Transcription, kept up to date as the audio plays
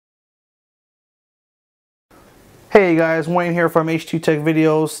Hey guys, Wayne here from H2 Tech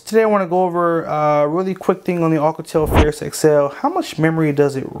Videos. Today I want to go over a really quick thing on the Alcatel Fierce XL. How much memory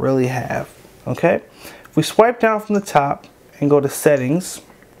does it really have? Okay, if we swipe down from the top and go to settings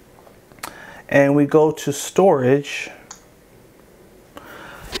and we go to storage,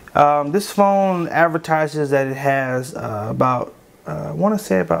 this phone advertises that it has I want to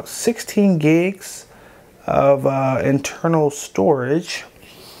say about 16 gigs of internal storage.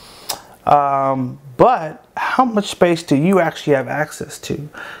 But how much space do you actually have access to?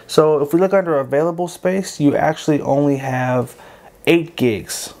 So if we look under available space, you actually only have 8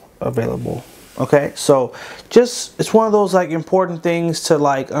 gigs available. Okay, so it's one of those like important things to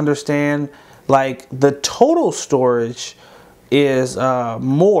like understand. Like the total storage is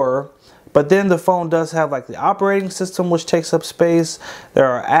more, but then the phone does have like the operating system, which takes up space. There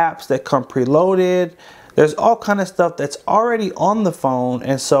are apps that come preloaded. There's all kind of stuff that's already on the phone,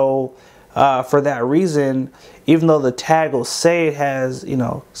 and so for that reason, even though the tag will say it has,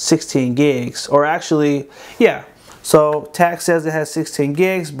 16 gigs, or actually, yeah, so tag says it has 16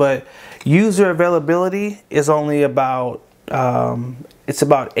 gigs, but user availability is only about, it's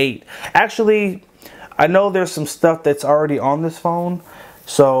about 8. Actually, I know there's some stuff that's already on this phone,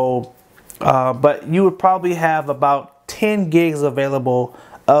 so, but you would probably have about 10 gigs available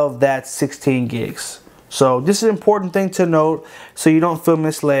of that 16 gigs. So this is an important thing to note so you don't feel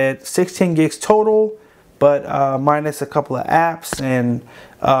misled. 16 gigs total, but minus a couple of apps and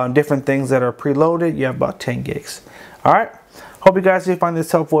different things that are preloaded, you have about 10 gigs. All right. Hope you guys did find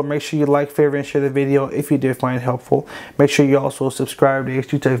this helpful. Make sure you like, favorite, and share the video if you did find it helpful. Make sure you also subscribe to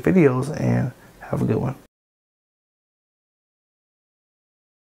H2 Tech Videos and have a good one.